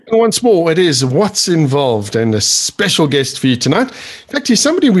And once more, it is What's Involved, and a special guest for you tonight. In fact, he's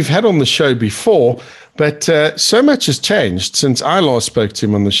somebody we've had on the show before, but so much has changed since I last spoke to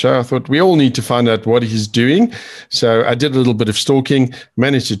him on the show. I thought we all need to find out what he's doing. So I did a little bit of stalking,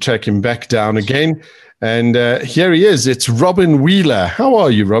 managed to track him back down again. And here he is. It's Robin Wheeler. How are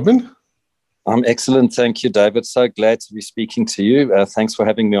you, Robin? I'm excellent. Thank you, David. So glad to be speaking to you. Thanks for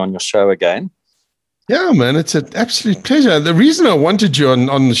having me on your show again. Yeah, man, it's an absolute pleasure. The reason I wanted you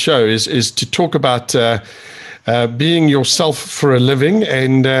on the show is to talk about being yourself for a living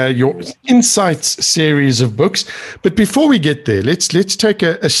and your Insights series of books. But before we get there, let's take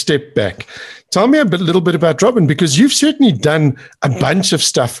a step back. Tell me little bit about Robin, because you've certainly done a bunch of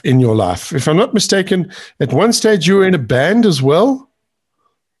stuff in your life. If I'm not mistaken, at one stage you were in a band as well?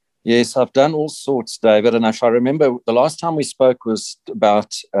 Yes, I've done all sorts, David. And if I remember, the last time we spoke was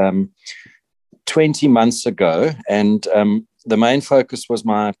about 20 months ago. And the main focus was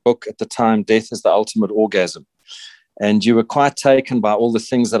my book at the time, Death is the Ultimate Orgasm. And you were quite taken by all the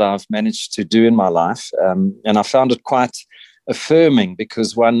things that I've managed to do in my life. And I found it quite affirming,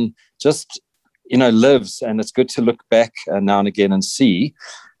 because one just, lives, and it's good to look back now and again and see.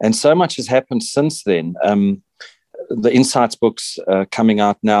 And so much has happened since then. The Insights books coming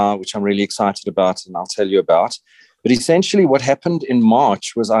out now, which I'm really excited about, and I'll tell you about. But essentially what happened in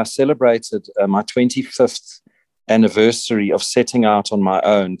March was I celebrated my 25th anniversary of setting out on my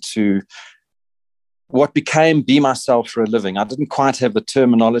own to what became Be Myself for a Living. I didn't quite have the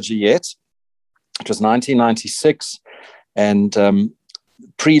terminology yet. It was 1996, and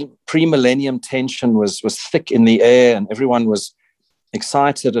pre-millennium tension was thick in the air, and everyone was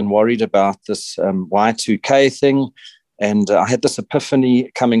excited and worried about this Y2K thing. And I had this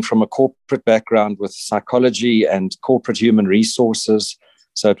epiphany coming from a corporate background with psychology and corporate human resources.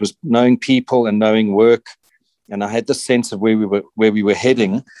 So it was knowing people and knowing work. And I had this sense of where we were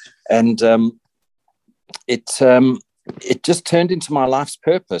heading. And it just turned into my life's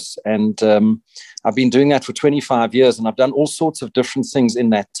purpose. And I've been doing that for 25 years. And I've done all sorts of different things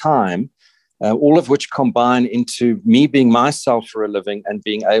in that time. All of which combine into me being myself for a living and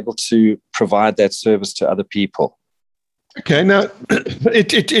being able to provide that service to other people. Okay, now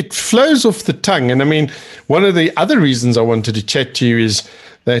it flows off the tongue. And I mean, one of the other reasons I wanted to chat to you is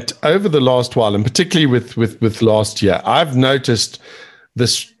that over the last while, and particularly with last year, I've noticed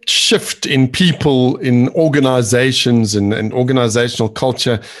this shift in people, in organizations and organizational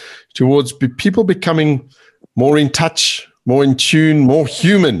culture towards people becoming more in touch, more in tune, more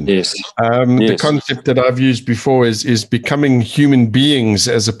human. Yes. The concept that I've used before is becoming human beings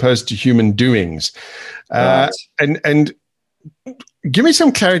as opposed to human doings. Right. And give me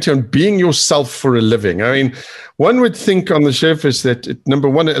some clarity on being yourself for a living. I mean, one would think on the surface that, number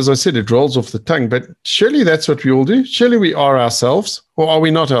one, as I said, it rolls off the tongue, but surely that's what we all do. Surely we are ourselves, or are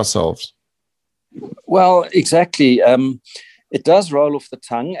we not ourselves? Well, exactly. It does roll off the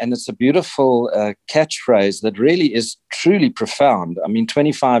tongue, and it's a beautiful catchphrase that really is truly profound. I mean,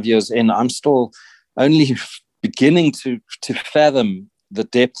 25 years in, I'm still only beginning to fathom the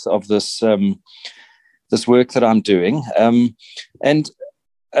depth of this this work that I'm doing. And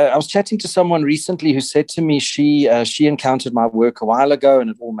I was chatting to someone recently who said to me she encountered my work a while ago, and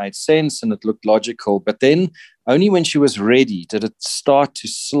it all made sense and it looked logical. But then only when she was ready did it start to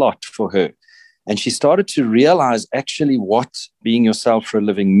slot for her. And she started to realize actually what being yourself for a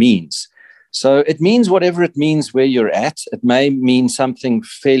living means. So it means whatever it means where you're at. It may mean something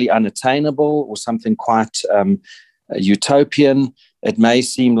fairly unattainable or something quite utopian. It may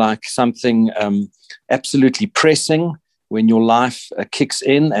seem like something absolutely pressing when your life kicks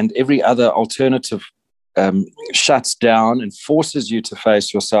in and every other alternative shuts down and forces you to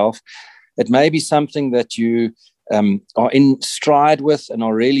face yourself. It may be something that you are in stride with and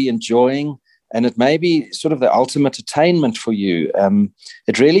are really enjoying. And it may be sort of the ultimate attainment for you.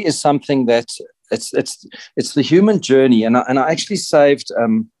 It really is something that it's the human journey. And I actually saved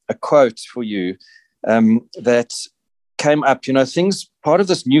a quote for you that came up. Part of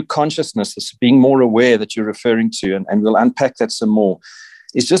this new consciousness, this being more aware that you're referring to, and we'll unpack that some more,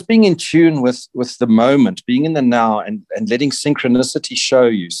 is just being in tune with the moment, being in the now, and letting synchronicity show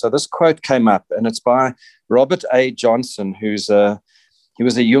you. So this quote came up, and it's by Robert A. Johnson, he was a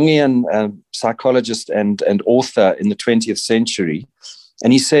Jungian psychologist and author in the 20th century.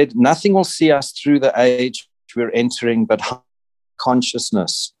 And he said, "Nothing will see us through the age we're entering but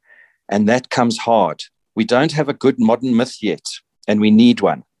consciousness. And that comes hard. We don't have a good modern myth yet, and we need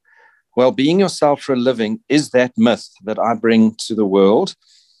one." Well, being yourself for a living is that myth that I bring to the world.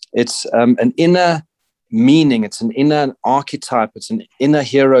 It's an inner meaning. It's an inner archetype. It's an inner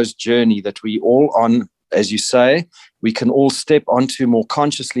hero's journey that we all on as you say, we can all step onto more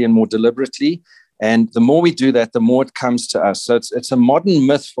consciously and more deliberately. And the more we do that, the more it comes to us. So it's a modern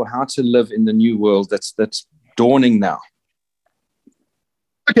myth for how to live in the new world that's dawning now.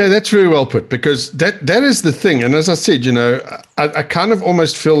 Okay, that's very well put, because that is the thing. And as I said, I kind of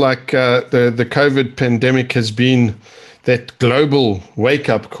almost feel like the COVID pandemic has been that global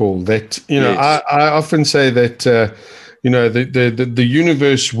wake-up call that, yes. I often say that, the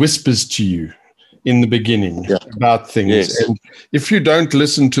universe whispers to you in the beginning about things. Yes. And if you don't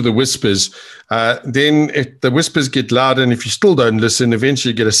listen to the whispers, then the whispers get louder. And if you still don't listen,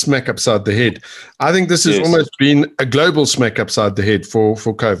 eventually you get a smack upside the head. I think this has almost been a global smack upside the head for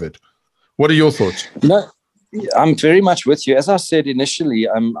COVID. What are your thoughts? No, I'm very much with you. As I said initially,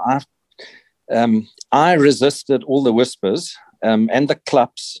 I resisted all the whispers and the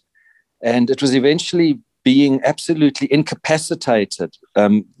claps, and it was eventually being absolutely incapacitated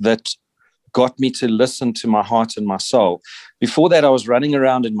that got me to listen to my heart and my soul. Before that, I was running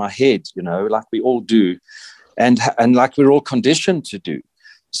around in my head, like we all do, and like we're all conditioned to do.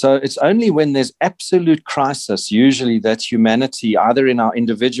 So it's only when there's absolute crisis, usually, that humanity, either in our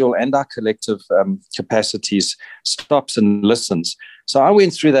individual and our collective capacities, stops and listens. So I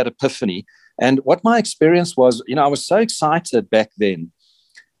went through that epiphany. And what my experience was, I was so excited back then.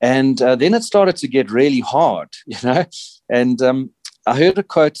 And then it started to get really hard, And I heard a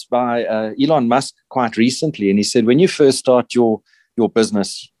quote by Elon Musk quite recently, and he said, when you first start your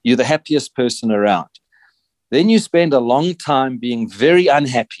business, you're the happiest person around. Then you spend a long time being very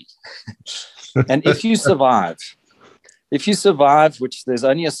unhappy. And if you survive, which there's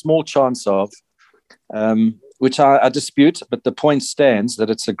only a small chance of, which I dispute, but the point stands that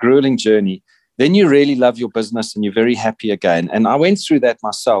it's a grueling journey, then you really love your business and you're very happy again. And I went through that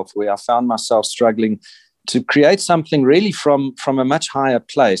myself, where I found myself struggling to create something really from a much higher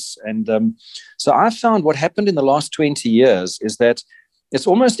place. And so I found what happened in the last 20 years is that it's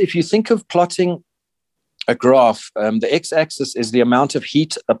almost, if you think of plotting a graph, the x-axis is the amount of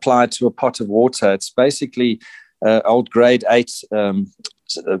heat applied to a pot of water. It's basically old grade 8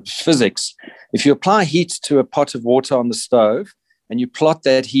 physics. If you apply heat to a pot of water on the stove and you plot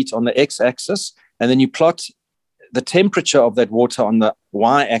that heat on the x-axis, and then you plot the temperature of that water on the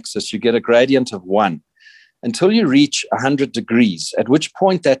y-axis, you get a gradient of 1 until you reach 100 degrees, at which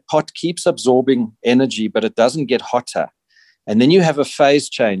point that pot keeps absorbing energy, but it doesn't get hotter. And then you have a phase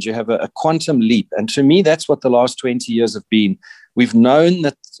change, you have a quantum leap. And to me, that's what the last 20 years have been. We've known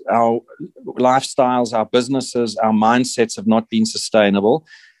that our lifestyles, our businesses, our mindsets have not been sustainable.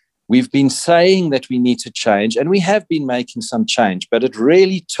 We've been saying that we need to change, and we have been making some change, but it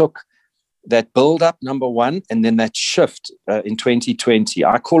really took that build-up, number one, and then that shift in 2020.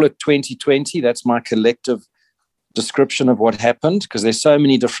 I call it 2020. That's my collective description of what happened, because there's so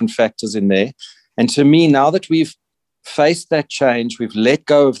many different factors in there. And to me, now that we've faced that change, we've let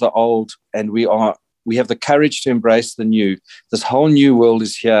go of the old, and we have the courage to embrace the new. This whole new world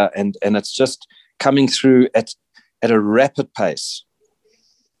is here, and it's just coming through at a rapid pace.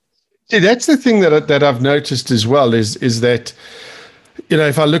 See, that's the thing that I've noticed as well is that,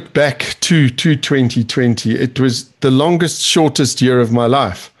 if I look back to 2020, it was the longest, shortest year of my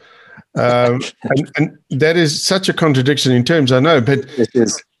life. And that is such a contradiction in terms, I know, but it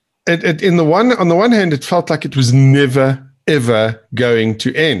is. On the one hand, it felt like it was never, ever going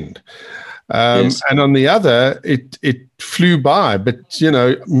to end. Yes. And on the other, it flew by. But,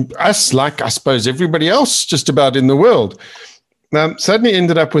 us, like I suppose everybody else just about in the world, suddenly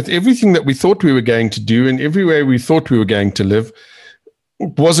ended up with everything that we thought we were going to do and everywhere we thought we were going to live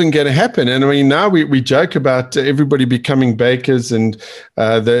wasn't going to happen. And I mean, now we joke about everybody becoming bakers and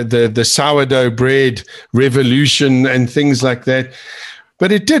the sourdough bread revolution and things like that.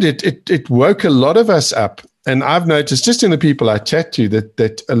 But it woke a lot of us up. And I've noticed just in the people I chat to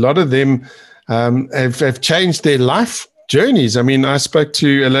that a lot of them have changed their life journeys. I mean, I spoke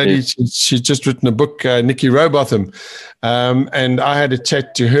to a lady, she's just written a book, Nikki Robotham, and I had a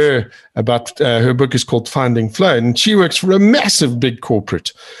chat to her about her book is called Finding Flow, and she works for a massive big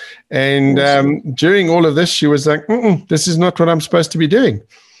corporate. And during all of this, she was like, this is not what I'm supposed to be doing.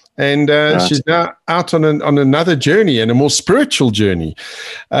 And she's now out on another journey, and a more spiritual journey.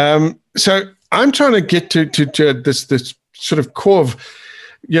 So I'm trying to get to this sort of core of,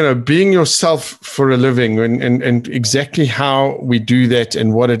 being yourself for a living and exactly how we do that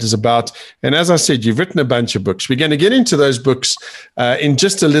and what it is about. And as I said, you've written a bunch of books. We're going to get into those books in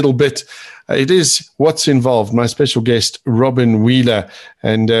just a little bit. It is What's Involved, my special guest, Robin Wheeler.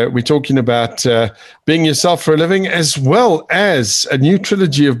 And we're talking about being yourself for a living, as well as a new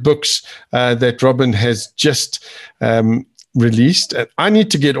trilogy of books that Robin has just released. I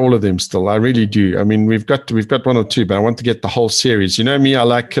need to get all of them still. I really do. I mean, we've got one or two, but I want to get the whole series. You know me, I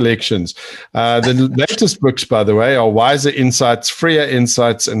like collections. The latest books, by the way, are Wiser Insights, Freer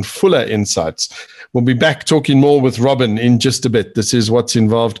Insights, and Fuller Insights. We'll be back talking more with Robin in just a bit. This is What's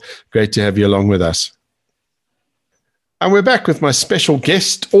Involved. Great to have you along with us. And we're back with my special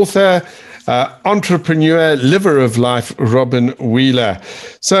guest, author, entrepreneur, liver of life, Robin Wheeler.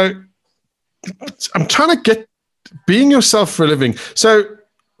 So I'm trying to get being yourself for a living. So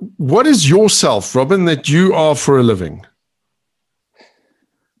what is yourself, Robin, that you are for a living?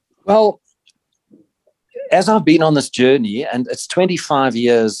 Well, as I've been on this journey, and it's 25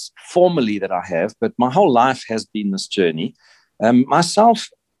 years formally that I have, but my whole life has been this journey. Myself,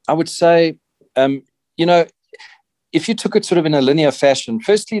 I would say, if you took it sort of in a linear fashion,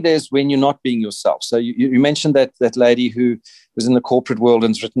 firstly, there's when you're not being yourself. So you mentioned that lady who was in the corporate world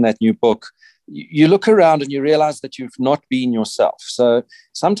and has written that new book. You look around and you realize that you've not been yourself. So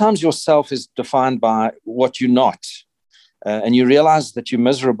sometimes yourself is defined by what you're not. And you realize that you're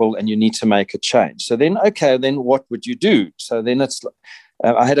miserable and you need to make a change. So then, okay, then what would you do? So then it's,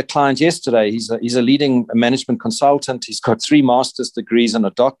 I had a client yesterday. He's a leading management consultant. He's got 3 master's degrees and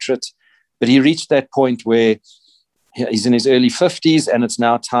a doctorate, but he reached that point where he's in his early 50s and it's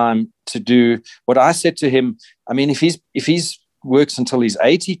now time to do what I said to him. I mean, if he's works until he's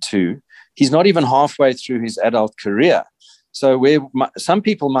 82, he's not even halfway through his adult career. So where some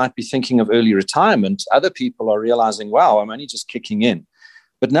people might be thinking of early retirement, other people are realizing, wow, I'm only just kicking in.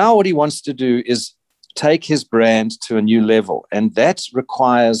 But now what he wants to do is take his brand to a new level. And that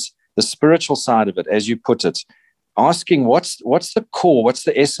requires the spiritual side of it, as you put it, asking what's the core, what's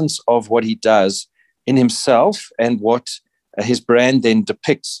the essence of what he does in himself and what his brand then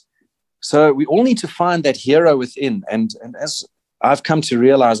depicts. So we all need to find that hero within. And as I've come to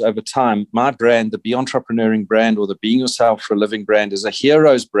realize over time, my brand, the Be Entrepreneuring brand or the Being Yourself for a Living brand, is a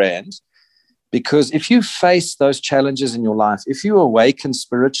hero's brand. Because if you face those challenges in your life, if you awaken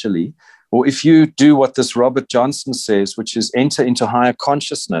spiritually, or if you do what this Robert Johnson says, which is enter into higher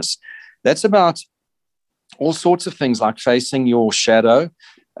consciousness, that's about all sorts of things like facing your shadow,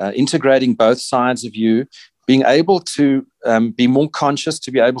 integrating both sides of you, being able to be more conscious, to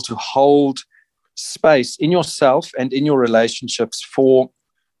be able to hold space in yourself and in your relationships for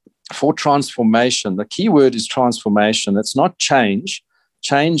transformation. The key word is transformation. It's not change.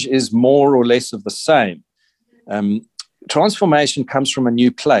 Change is more or less of the same. Transformation comes from a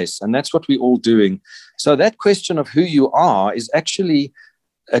new place, and that's what we're all doing. So that question of who you are is actually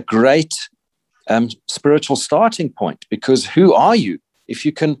a great spiritual starting point, because who are you? If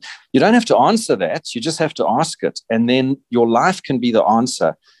you don't have to answer that, you just have to ask it, and then your life can be the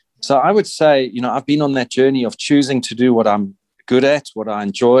answer. So I would say, I've been on that journey of choosing to do what I'm good at, what I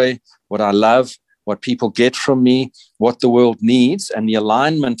enjoy, what I love, what people get from me, what the world needs, and the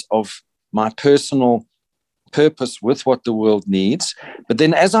alignment of my personal purpose with what the world needs. But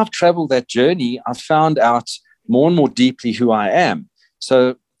then as I've traveled that journey, I've found out more and more deeply who I am.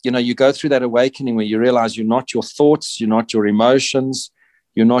 So, you go through that awakening where you realize you're not your thoughts, you're not your emotions,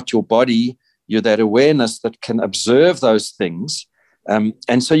 you're not your body, you're that awareness that can observe those things.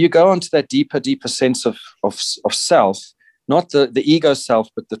 And so you go on to that deeper sense of self, not the ego self,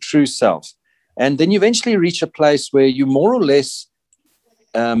 but the true self. And then you eventually reach a place where you're more or less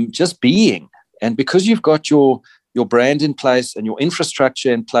just being. And because you've got your brand in place and your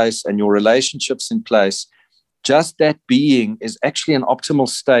infrastructure in place and your relationships in place, just that being is actually an optimal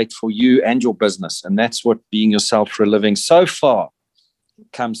state for you and your business. And that's what being yourself for a living so far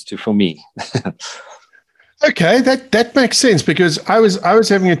comes to for me. Okay, that makes sense, because I was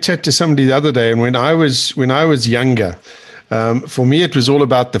having a chat to somebody the other day, and when I was younger, for me it was all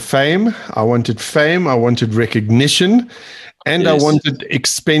about the fame. I wanted recognition, and yes. I wanted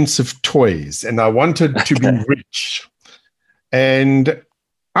expensive toys, and I wanted to be rich. And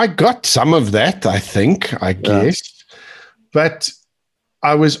I got some of that, I guess, but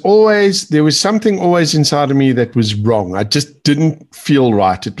there was something always inside of me that was wrong. I just didn't feel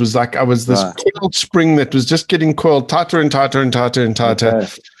right. It was like I was this coiled spring that was just getting coiled tighter and tighter and tighter and tighter.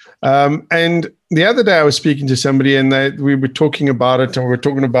 Okay. And the other day I was speaking to somebody, and we were talking about it, and we were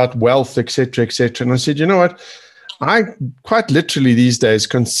talking about wealth, et cetera, et cetera. And I said, you know what? I quite literally these days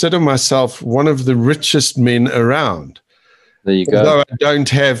consider myself one of the richest men around. There you go. Although I don't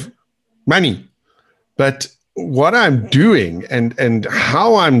have money, but what I'm doing and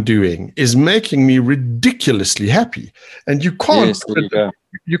how I'm doing is making me ridiculously happy. And you can't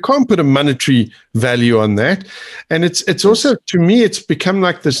put a monetary value on that. And it's also, to me, it's become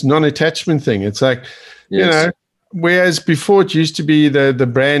like this non-attachment thing. It's like, whereas before it used to be the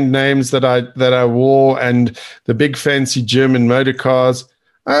brand names that I wore and the big fancy German motor cars.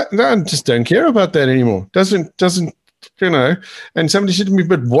 I just don't care about that anymore. Doesn't And somebody said to me,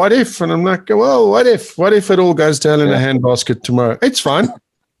 "But what if?" And I'm like, "Well, what if? What if it all goes to hell in a handbasket tomorrow? It's fine.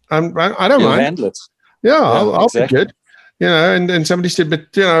 I don't mind. Handle it. Yeah, I'll be good." And somebody said, "But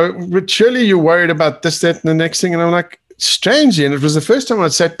surely you're worried about this, that, and the next thing." And I'm like, strangely, and it was the first time I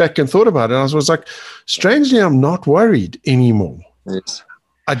sat back and thought about it. And I was like, strangely, I'm not worried anymore. Yes.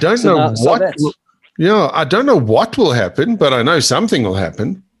 I don't know what. I don't know what will happen, but I know something will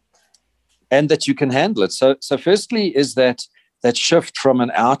happen. And that you can handle it. So firstly is that shift from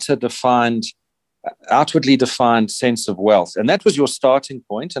an outwardly defined sense of wealth. And that was your starting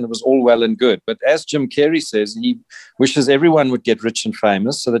point, and it was all well and good. But as Jim Carrey says, he wishes everyone would get rich and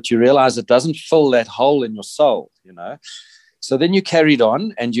famous so that you realize it doesn't fill that hole in your soul, So then you carried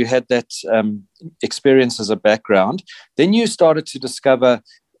on and you had that experience as a background. Then you started to discover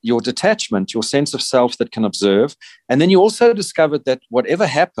your detachment, your sense of self that can observe. And then you also discovered that whatever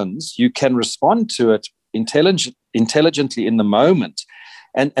happens, you can respond to it intelligently in the moment.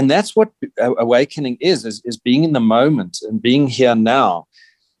 And that's what awakening is being in the moment and being here now.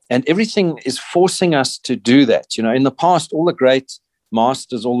 And everything is forcing us to do that. In the past, all the great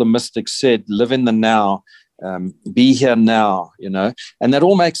masters, all the mystics said, live in the now, be here now, and that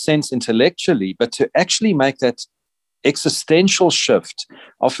all makes sense intellectually, but to actually make that existential shift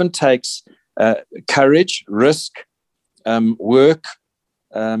often takes courage, risk, work,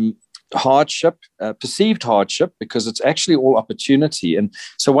 hardship, perceived hardship, because it's actually all opportunity. And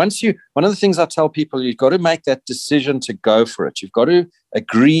so one of the things I tell people, you've got to make that decision to go for it. You've got to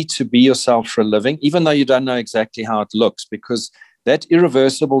agree to be yourself for a living, even though you don't know exactly how it looks, because that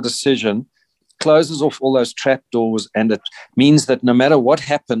irreversible decision closes off all those trap doors, and it means that no matter what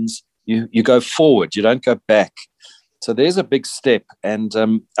happens, you go forward, you don't go back. So there's a big step. And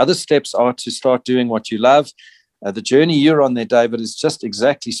other steps are to start doing what you love. The journey you're on there, David, is just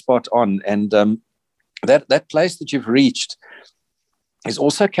exactly spot on. And that place that you've reached is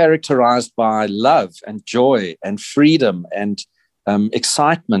also characterized by love and joy and freedom and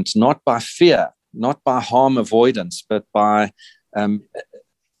excitement, not by fear, not by harm avoidance, but by an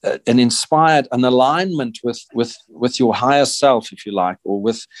alignment with your higher self, if you like, or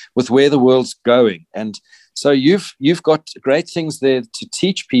with where the world's going. And so you've got great things there to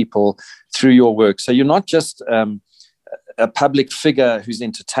teach people through your work. So you're not just a public figure who's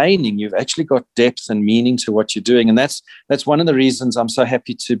entertaining. You've actually got depth and meaning to what you're doing. And that's one of the reasons I'm so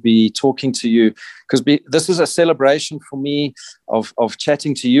happy to be talking to you, because this is a celebration for me of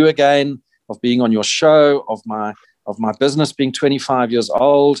chatting to you again, of being on your show, of my business being 25 years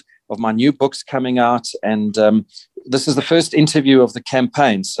old, of my new books coming out. And this is the first interview of the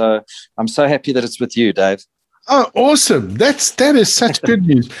campaign. So I'm so happy that it's with you, Dave. Oh, awesome. That is such good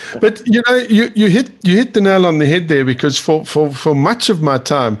news. But you hit the nail on the head there, because for much of my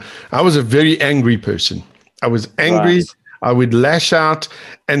time, I was a very angry person. I was angry. Right. I would lash out,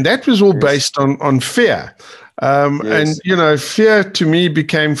 and that was all based on fear. Yes. And fear to me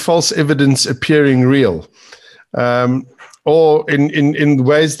became false evidence appearing real. Or in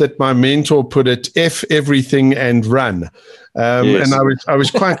ways that my mentor put it, F everything and run. Yes. And I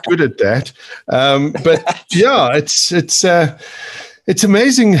was quite good at that. But yeah, it's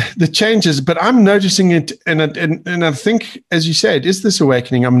amazing the changes. But I'm noticing it, and I think, as you say, it is this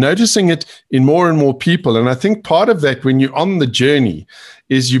awakening. I'm noticing it in more and more people, and I think part of that, when you're on the journey,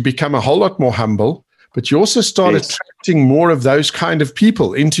 is you become a whole lot more humble, but you also start attracting more of those kind of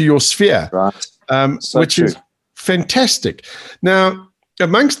people into your sphere, right? Which is fantastic. Now,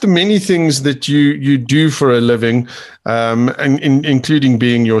 amongst the many things that you do for a living, and including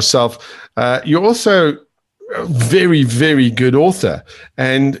being yourself, you're also a very, very good author.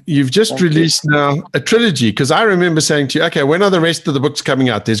 And you've just released now a trilogy, because I remember saying to you, okay, when are the rest of the books coming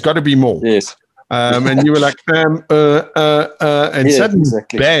out? There's got to be more. Yes. And you were like, and suddenly,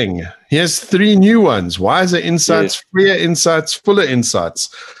 bang, here's 3 new ones. Wiser Insights, Freer Insights, Fuller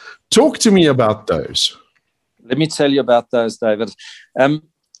Insights. Talk to me about those. Let me tell you about those, David.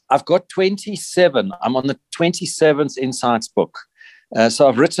 I've got 27. I'm on the 27th Insights book. So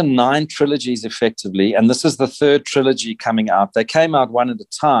I've written 9 trilogies effectively, and this is the 3rd trilogy coming out. They came out one at a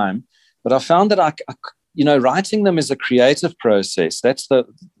time, but I found that writing them is a creative process. That's the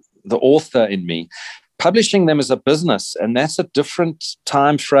author in me. Publishing them is a business, and that's a different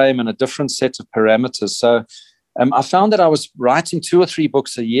time frame and a different set of parameters. So I found that I was writing 2 or 3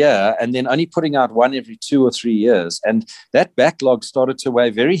 books a year and then only putting out one every 2 or 3 years. And that backlog started to weigh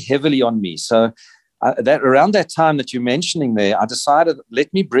very heavily on me. So that around that time that you're mentioning there, I decided,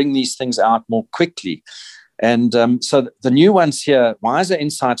 let me bring these things out more quickly. And so the new ones here, Wiser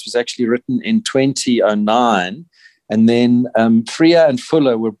Insights was actually written in 2009. And then Freer and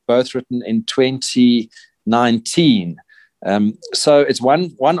Fuller were both written in 2019. So it's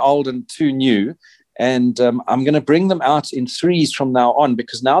one old and two new. And I'm going to bring them out in threes from now on,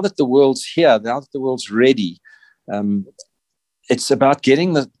 because now that the world's here, now that the world's ready, it's about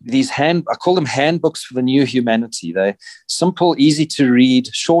getting these I call them handbooks for the new humanity. They're simple, easy to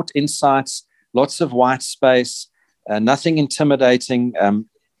read, short insights, lots of white space, nothing intimidating.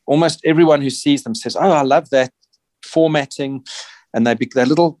 Almost everyone who sees them says, "Oh, I love that formatting." And they're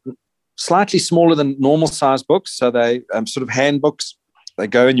little, slightly smaller than normal size books. So they sort of handbooks. They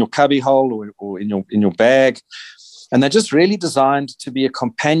go in your cubby hole or in your bag. And they're just really designed to be a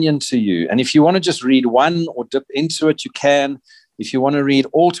companion to you. And if you want to just read one or dip into it, you can. If you want to read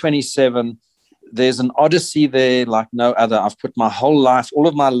all 27, there's an odyssey there like no other. I've put my whole life, all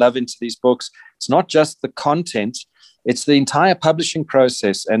of my love into these books. It's not just the content, it's the entire publishing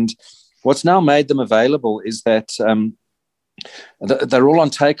process. And what's now made them available is that they're all on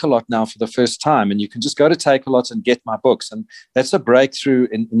Takealot now for the first time. And you can just go to Takealot and get my books. And that's a breakthrough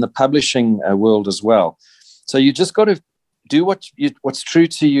in the publishing world as well. So you just got to do what's true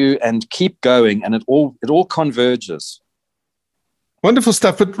to you and keep going, and it all converges. Wonderful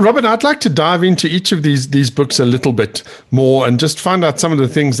stuff. But Robert, I'd like to dive into each of these books a little bit more and just find out some of the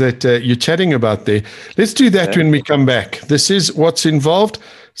things that you're chatting about there. Let's do that when we come back. This is What's Involved.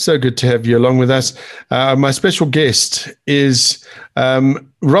 So good to have you along with us. My special guest is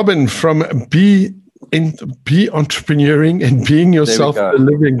Robin from Be Entrepreneuring and Being Yourself for a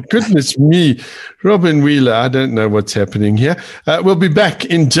Living. Goodness me, Robin Wheeler. I don't know what's happening here. We'll be back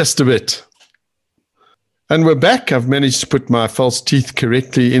in just a bit. And we're back. I've managed to put my false teeth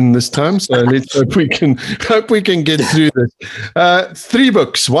correctly in this time. So let's hope we can get through this. 3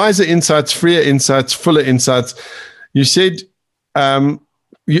 books: Wiser Insights, Freer Insights, Fuller Insights. You said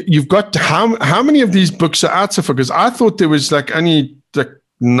you've got how many of these books are out so far? Because I thought there was only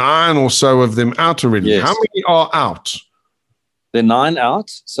 9 or so of them out already. Yes. How many are out? There are 9 out.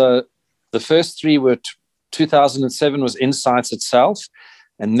 So the first 3 were 2007 was Insights itself.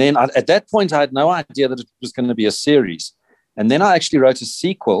 And then at that point, I had no idea that it was going to be a series. And then I actually wrote a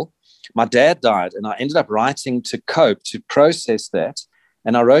sequel. My dad died, and I ended up writing to cope, to process that.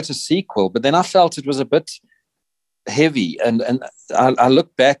 And I wrote a sequel, but then I felt it was a bit heavy. And I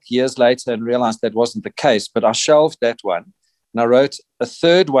looked back years later and realized that wasn't the case, but I shelved that one. And I wrote a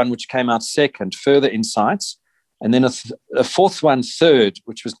third one, which came out second, Further Insights. And then a fourth one, third,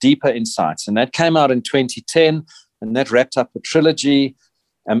 which was Deeper Insights. And that came out in 2010, and that wrapped up a trilogy.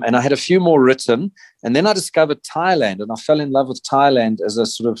 And I had a few more written. And then I discovered Thailand, and I fell in love with Thailand as a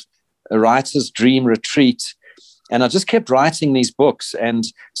sort of a writer's dream retreat. And I just kept writing these books. And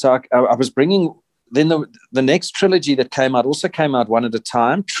so I was bringing, then the next trilogy that came out also came out one at a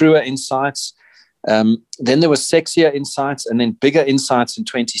time, Truer Insights. Then there was Sexier Insights, and then Bigger Insights in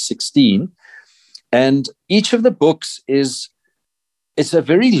 2016. And each of the books it's a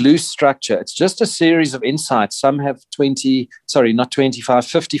very loose structure. It's just a series of insights. Some have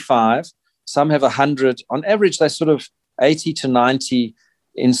 55. Some have 100. On average, they're sort of 80 to 90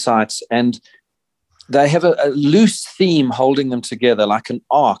 insights. And they have a loose theme holding them together, like an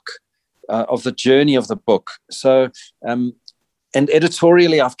arc of the journey of the book. So, and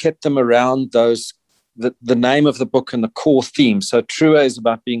editorially, I've kept them around the name of the book and the core theme. So Truer is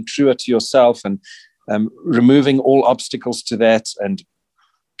about being truer to yourself and removing all obstacles to that. And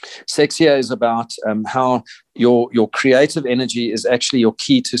Sexier is about how your creative energy is actually your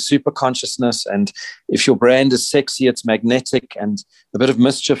key to super consciousness. And if your brand is sexy, it's magnetic, and a bit of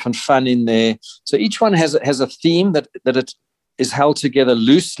mischief and fun in there. So each one has a theme that it is held together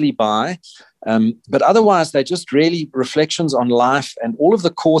loosely by. But otherwise, they're just really reflections on life and all of the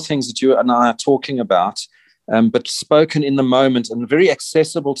core things that you and I are talking about. But spoken in the moment and very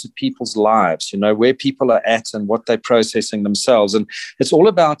accessible to people's lives, where people are at and what they're processing themselves. And it's all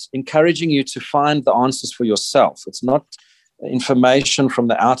about encouraging you to find the answers for yourself. It's not information from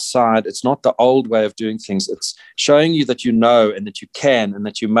the outside. It's not the old way of doing things. It's showing you that you know and that you can and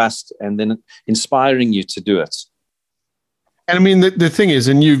that you must, and then inspiring you to do it. And I mean, the thing is,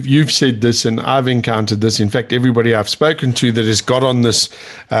 and you've said this, and I've encountered this. In fact, everybody I've spoken to that has got on this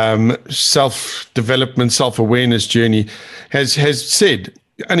self-development, self-awareness journey has said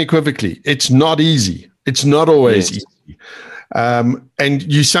unequivocally, it's not easy. It's not always easy. And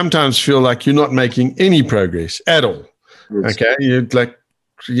you sometimes feel like you're not making any progress at all. Yes. Okay. You're like,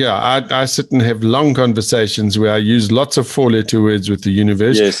 I sit and have long conversations where I use lots of 4-letter words with the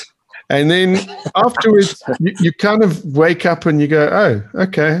universe. Yes. And then afterwards, you kind of wake up and you go, oh,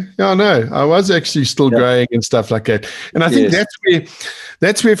 okay. Oh, no, I was actually still growing and stuff like that. And I think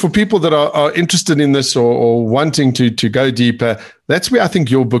that's where for people that are interested in this or wanting to go deeper, that's where I think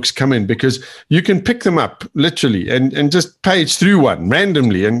your books come in, because you can pick them up literally and just page through one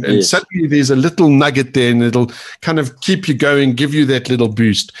randomly. And suddenly there's a little nugget there and it'll kind of keep you going, give you that little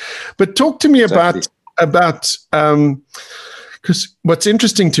boost. But talk to me about because what's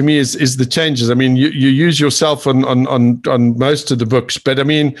interesting to me is the changes. I mean, you use yourself on most of the books, but I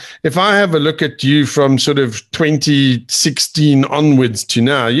mean, if I have a look at you from sort of 2016 onwards to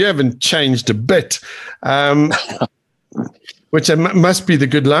now, you haven't changed a bit, which must be the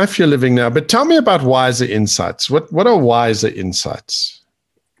good life you're living now. But tell me about Wiser Insights. What are Wiser Insights?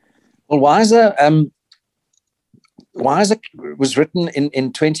 Well, Wiser was written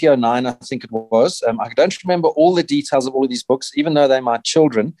in 2009, I think it was. I don't remember all the details of all of these books, even though they're my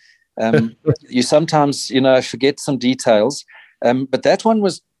children. You sometimes, forget some details. But that one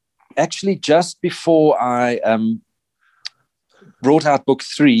was actually just before I brought out book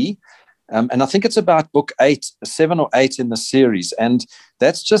 3. And I think it's about book 7 or 8 in the series. And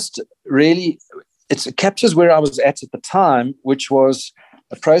that's just really, it captures where I was at the time, which was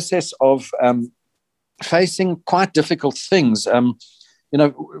a process of facing quite difficult things.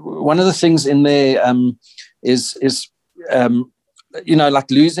 One of the things in there is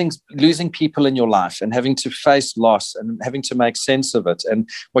like losing people in your life and having to face loss and having to make sense of it. And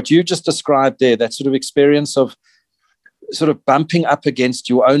what you just described there, that sort of experience of sort of bumping up against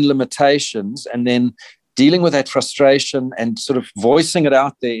your own limitations and then dealing with that frustration and sort of voicing it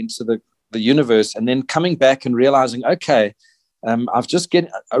out there into the universe, and then coming back and realizing, okay, I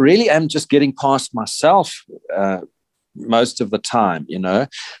really am just getting past myself most of the time,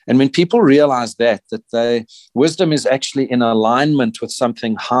 And when people realize that wisdom is actually in alignment with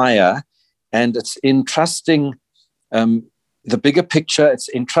something higher, and it's in trusting the bigger picture, it's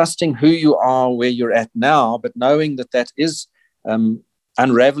in trusting who you are, where you're at now, but knowing that is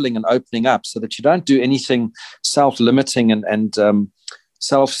unraveling and opening up, so that you don't do anything self-limiting and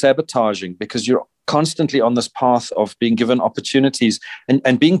self-sabotaging, because you're constantly on this path of being given opportunities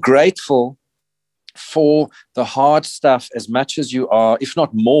and being grateful for the hard stuff as much as you are, if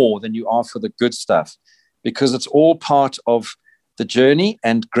not more than you are, for the good stuff, because it's all part of the journey,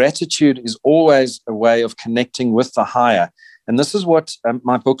 and gratitude is always a way of connecting with the higher. And this is what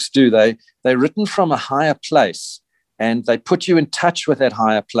my books do. They're written from a higher place, and they put you in touch with that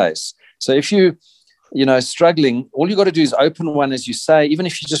higher place. So if you struggling, all you got to do is open one, as you say. Even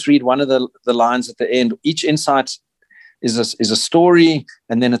if you just read one of the lines at the end, each insight is a story,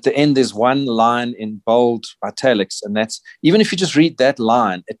 and then at the end there's one line in bold italics, and that's, even if you just read that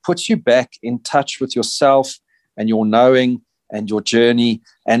line, it puts you back in touch with yourself and your knowing and your journey.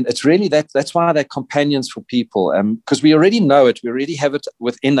 And it's really that's why they're companions for people, because we already know it, we already have it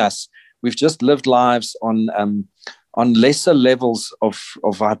within us. We've just lived lives on lesser levels of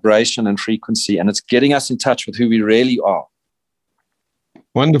vibration and frequency, and it's getting us in touch with who we really are.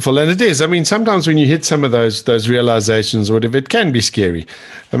 Wonderful. And it is. I mean, sometimes when you hit some of those realizations or whatever, it can be scary.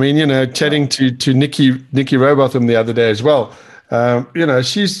 I mean, chatting to Nikki Robotham the other day as well.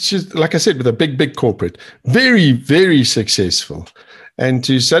 She's like I said, with a big corporate, very, very successful. And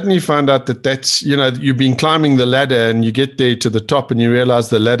to suddenly find out that's, you've been climbing the ladder and you get there to the top and you realize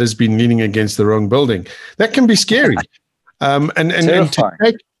the ladder's been leaning against the wrong building, that can be scary. And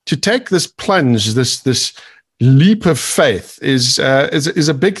to take this plunge, this leap of faith is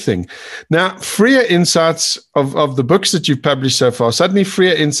a big thing. Now, Freer Insights of the books that you've published so far, suddenly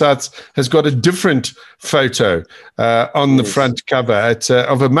Freer Insights has got a different photo on the front cover. It's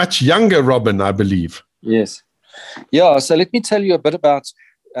of a much younger Robin, I believe. Yes. Yeah, so let me tell you a bit about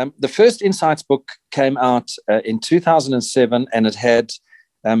the first Insights book came out in 2007, and it had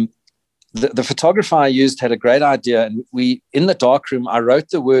the photographer I used had a great idea, and in the darkroom I wrote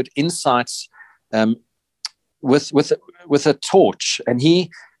the word Insights with a torch, and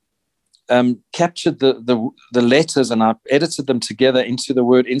he captured the letters, and I edited them together into the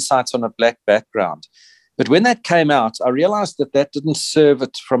word Insights on a black background. But when that came out, I realized that didn't serve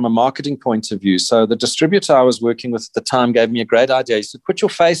it from a marketing point of view. So the distributor I was working with at the time gave me a great idea. He said, put your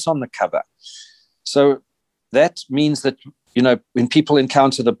face on the cover. So that means that, when people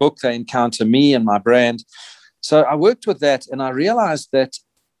encounter the book, they encounter me and my brand. So I worked with that, and I realized that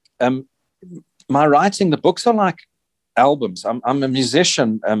my writing, the books are like albums. I'm a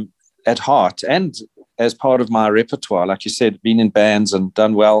musician at heart, and as part of my repertoire, like you said, been in bands and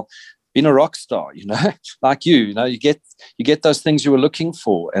done well. Been a rock star, like you get those things you were looking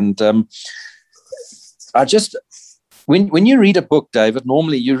for. And I just when you read a book, David,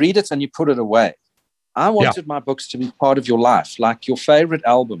 normally you read it and you put it away. I wanted my books to be part of your life, like your favorite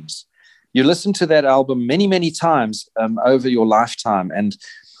albums. You listen to that album many, many times over your lifetime. And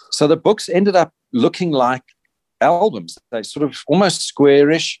so the books ended up looking like albums. They sort of almost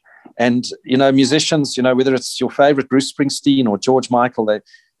squarish. And, musicians, whether it's your favorite Bruce Springsteen or George Michael,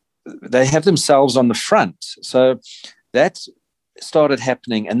 they have themselves on the front. So that started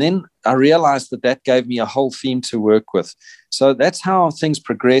happening. And then I realized that gave me a whole theme to work with. So that's how things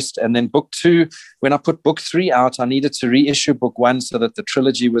progressed. And then book 2, when I put book 3 out, I needed to reissue book 1 so that the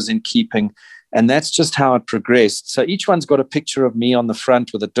trilogy was in keeping. And that's just how it progressed. So each one's got a picture of me on the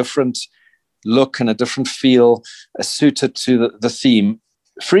front with a different look and a different feel suited to the theme.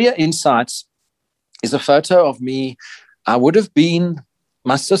 Freer Insights is a photo of me. I would have been,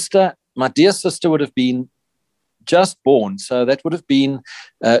 my dear sister would have been just born. So that would have been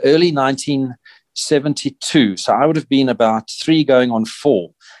early 1972. So I would have been about 3 going on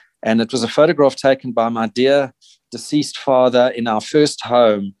 4. And it was a photograph taken by my dear deceased father in our first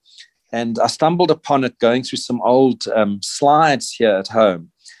home. And I stumbled upon it going through some old slides here at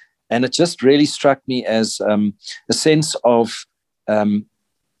home. And it just really struck me as a sense of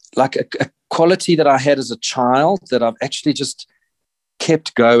like a quality that I had as a child that I've actually just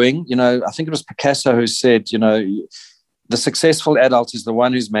kept going. I think it was Picasso who said, the successful adult is the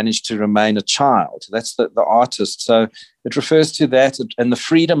one who's managed to remain a child. That's the artist. So it refers to that and the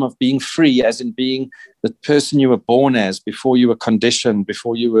freedom of being free, as in being the person you were born as before you were conditioned,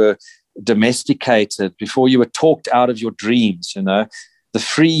 before you were domesticated, before you were talked out of your dreams, the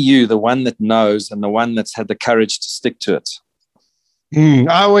free you, the one that knows and the one that's had the courage to stick to it.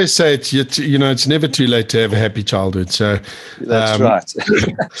 I always say it's never too late to have a happy childhood. So that's right.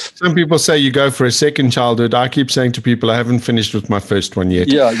 Some people say you go for a second childhood. I keep saying to people, I haven't finished with my first one yet.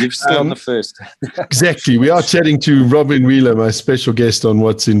 Yeah, you're still on the first. Exactly. We are chatting to Robin Wheeler, my special guest on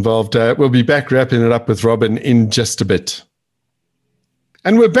What's Involved. We'll be back wrapping it up with Robin in just a bit.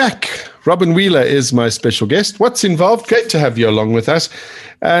 And we're back. Robin Wheeler is my special guest. What's Involved? Great to have you along with us.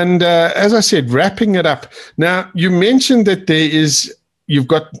 And as I said, wrapping it up. Now, you mentioned that you've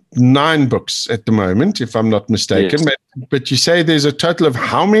got 9 books at the moment, if I'm not mistaken. Yes. But you say there's a total of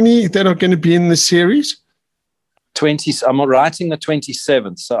how many that are going to be in the series? 20. I'm writing the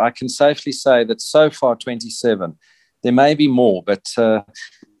 27th, so I can safely say that so far 27. There may be more, but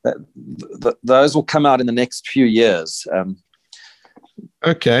those will come out in the next few years.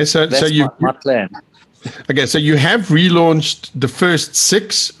 Okay, so that's my plan. Okay, so you have relaunched the first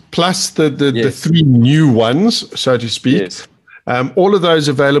 6 plus the Yes. 3 new ones, so to speak. Yes. All of those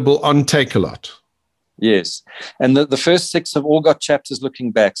available on Takealot. Yes, and the first 6 have all got chapters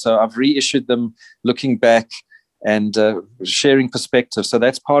looking back. So I've reissued them looking back and sharing perspective. So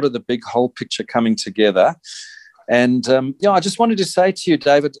that's part of the big whole picture coming together. And I just wanted to say to you,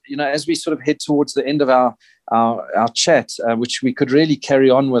 David, as we sort of head towards the end of our chat, which we could really carry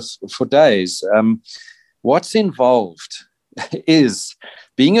on with for days, what's involved is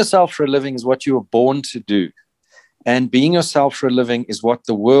being yourself for a living is what you were born to do. And being yourself for a living is what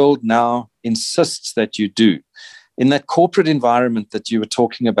the world now insists that you do. In that corporate environment that you were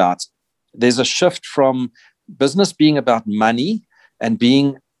talking about, there's a shift from business being about money and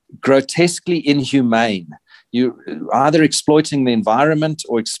being grotesquely inhumane. You either exploiting the environment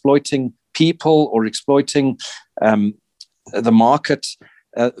or exploiting people or exploiting the market.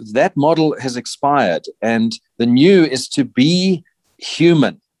 That model has expired, and the new is to be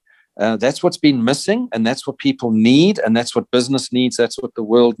human. That's what's been missing, and that's what people need, and that's what business needs. That's what the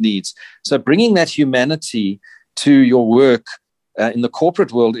world needs. So bringing that humanity to your work in the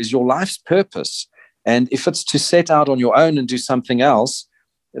corporate world is your life's purpose. And if it's to set out on your own and do something else,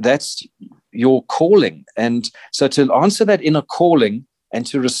 that's your calling. And so to answer that inner calling and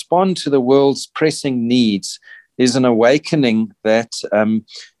to respond to the world's pressing needs is an awakening that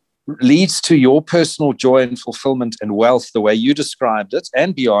leads to your personal joy and fulfillment and wealth, the way you described it,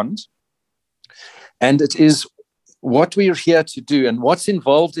 and beyond. And it is what we're here to do. And what's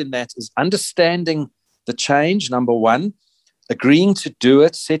involved in that is understanding the change, number one, agreeing to do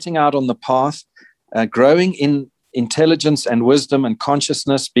it, setting out on the path, growing in intelligence and wisdom and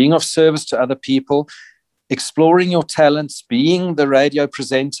consciousness, being of service to other people, exploring your talents, being the radio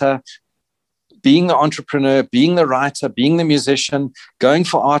presenter, being the entrepreneur, being the writer, being the musician, going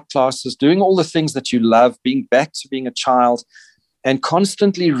for art classes, doing all the things that you love, being back to being a child, and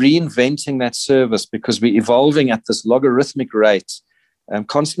constantly reinventing that service, because we're evolving at this logarithmic rate,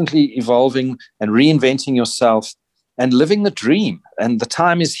 constantly evolving and reinventing yourself and living the dream. And the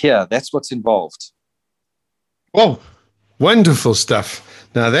time is here. That's what's involved. Well, Wonderful stuff.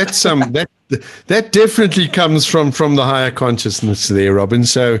 Now that's that definitely comes from the higher consciousness there, Robin.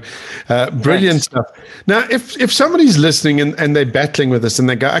 So brilliant stuff. Now, if somebody's listening and they're battling with this and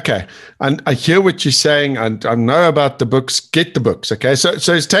they go, okay, and I hear what you're saying, and I know about the books, get the books. Okay, so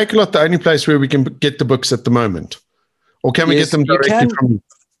is Takealot the only place where we can get the books at the moment, or can we get them directly from you?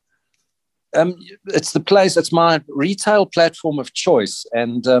 It's the place. It's my retail platform of choice,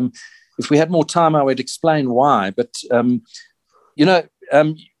 and if we had more time, I would explain why. But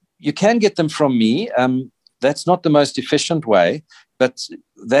you can get them from me. That's not the most efficient way, but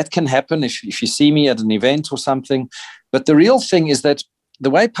that can happen if you see me at an event or something. But the real thing is that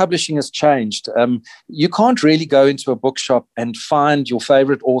the way publishing has changed. You can't really go into a bookshop and find your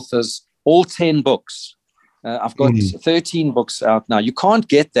favorite authors, all 10 books. I've got 13 books out now. You can't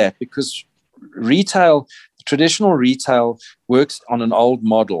get that because traditional retail works on an old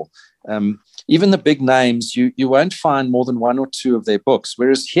model. Even the big names, you won't find more than one or two of their books.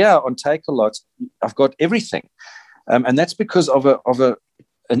 Whereas here on Takealot, I've got everything, and that's because of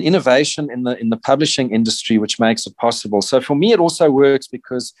an innovation in the publishing industry, which makes it possible. So for me, it also works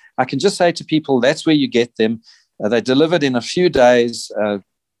because I can just say to people, that's where you get them. They're delivered in a few days,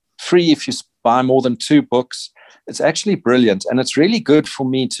 free if you buy more than 2 books. It's actually brilliant, and it's really good for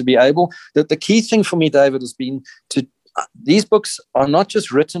me to be able. The key thing for me, David, has been to. These books are not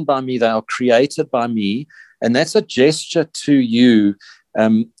just written by me, they are created by me. And that's a gesture to you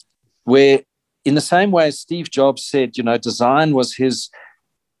where in the same way as Steve Jobs said, design was his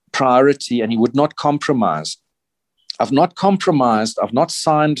priority and he would not compromise. I've not compromised. I've not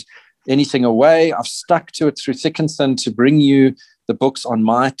signed anything away. I've stuck to it through thick and thin to bring you the books on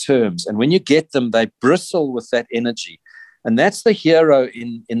my terms. And when you get them, they bristle with that energy. And that's the hero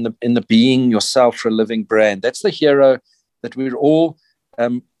in the being yourself for a living brand. That's the hero that we're all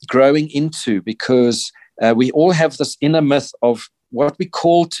growing into, because we all have this inner myth of what we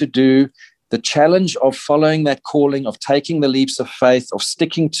call to do, the challenge of following that calling, of taking the leaps of faith, of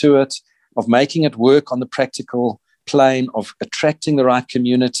sticking to it, of making it work on the practical plane, of attracting the right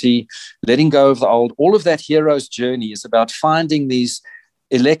community, letting go of the old. All of that hero's journey is about finding these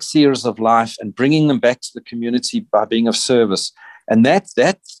elixirs of life and bringing them back to the community by being of service. And that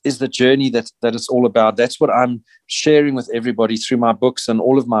is the journey that it's all about. That's what I'm sharing with everybody through my books and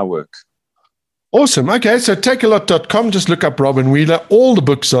all of my work. Awesome. Okay, so takealot.com, just look up Robin Wheeler. All the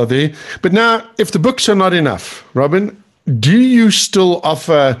books are there. But now, if the books are not enough, Robin, do you still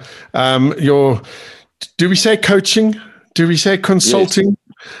offer do we say coaching? Do we say consulting?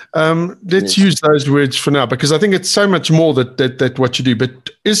 Yes. Let's use those words for now, because I think it's so much more that what you do. But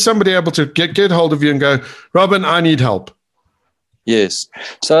is somebody able to get hold of you and go, Robin, I need help? Yes.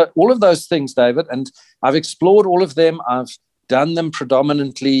 So all of those things, David, and I've explored all of them. I've done them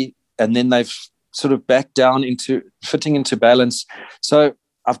predominantly, and then they've sort of backed down into fitting into balance. So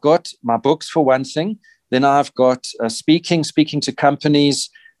I've got my books for one thing. Then I've got speaking to companies.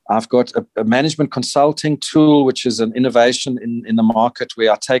 I've got a management consulting tool, which is an innovation in the market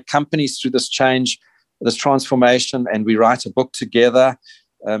where I take companies through this change, this transformation, and we write a book together.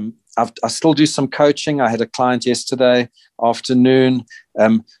 I still do some coaching. I had a client yesterday afternoon.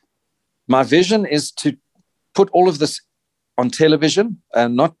 My vision is to put all of this on television,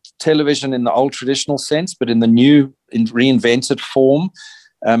 and not television in the old traditional sense, but in the new, reinvented form.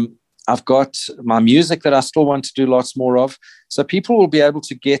 I've got my music that I still want to do lots more of. So people will be able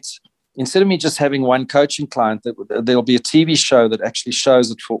to get, instead of me just having one coaching client, there'll be a TV show that actually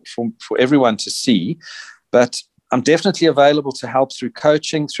shows it for everyone to see. But I'm definitely available to help through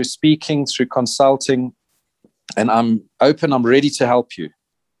coaching, through speaking, through consulting. And I'm open, I'm ready to help you.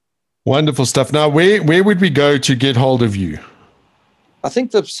 Wonderful stuff. Now, where would we go to get hold of you? I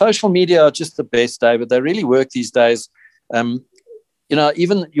think the social media are just the best, David. They really work these days.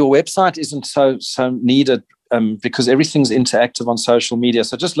 Even your website isn't so needed because everything's interactive on social media.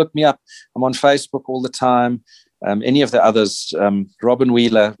 So just look me up. I'm on Facebook all the time. Any of the others, Robin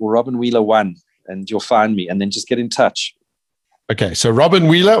Wheeler or Robin Wheeler 1, and you'll find me. And then just get in touch. Okay, so Robin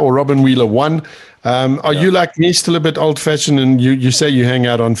Wheeler or Robin Wheeler 1. Are you like me, still a bit old-fashioned, and you say you hang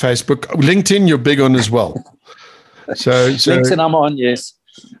out on Facebook? LinkedIn, you're big on as well. So LinkedIn, I'm on, yes.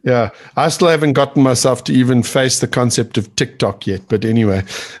 Yeah, I still haven't gotten myself to even face the concept of TikTok yet. But anyway,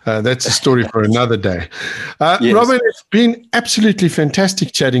 that's a story for another day. Yes. Robin, it's been absolutely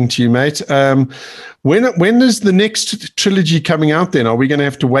fantastic chatting to you, mate. When is the next trilogy coming out then? Are we going to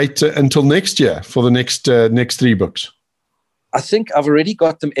have to wait until next year for the next 3 books? I think I've already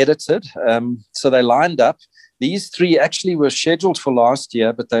got them edited. So they lined up. These 3 actually were scheduled for last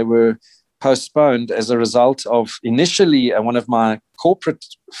year, but they were postponed as a result of initially one of my corporate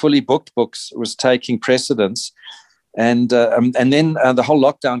fully booked books was taking precedence. And then the whole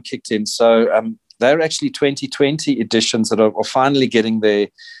lockdown kicked in. So they're actually 2020 editions that are finally getting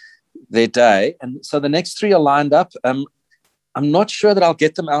their day. And so the next 3 are lined up. I'm not sure that I'll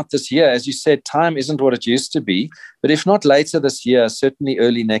get them out this year. As you said, time isn't what it used to be. But if not later this year, certainly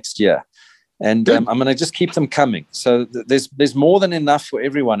early next year. And I'm going to just keep them coming. So there's more than enough for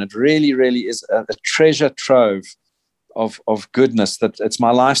everyone. It really, really is a treasure trove of goodness. That it's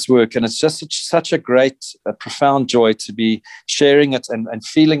my life's work. And it's just such a great, profound joy to be sharing it and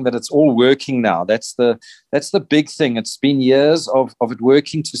feeling that it's all working now. That's the big thing. It's been years of it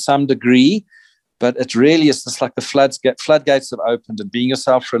working to some degree. But it really is just like the floodgates have opened and being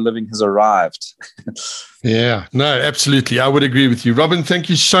yourself for a living has arrived. Yeah, no, absolutely. I would agree with you. Robin, thank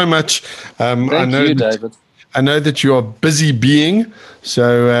you so much. Thank you, David. I know that you are a busy being,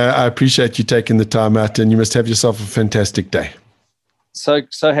 so I appreciate you taking the time out, and you must have yourself a fantastic day. So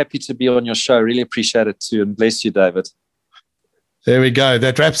happy to be on your show. Really appreciate it too, and bless you, David. There we go.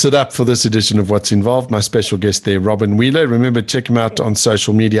 That wraps it up for this edition of What's Involved. My special guest there, Robin Wheeler. Remember, check him out on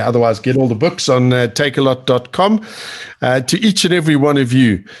social media. Otherwise, get all the books on takealot.com. To each and every one of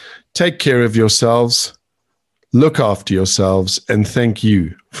you, take care of yourselves, look after yourselves, and thank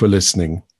you for listening.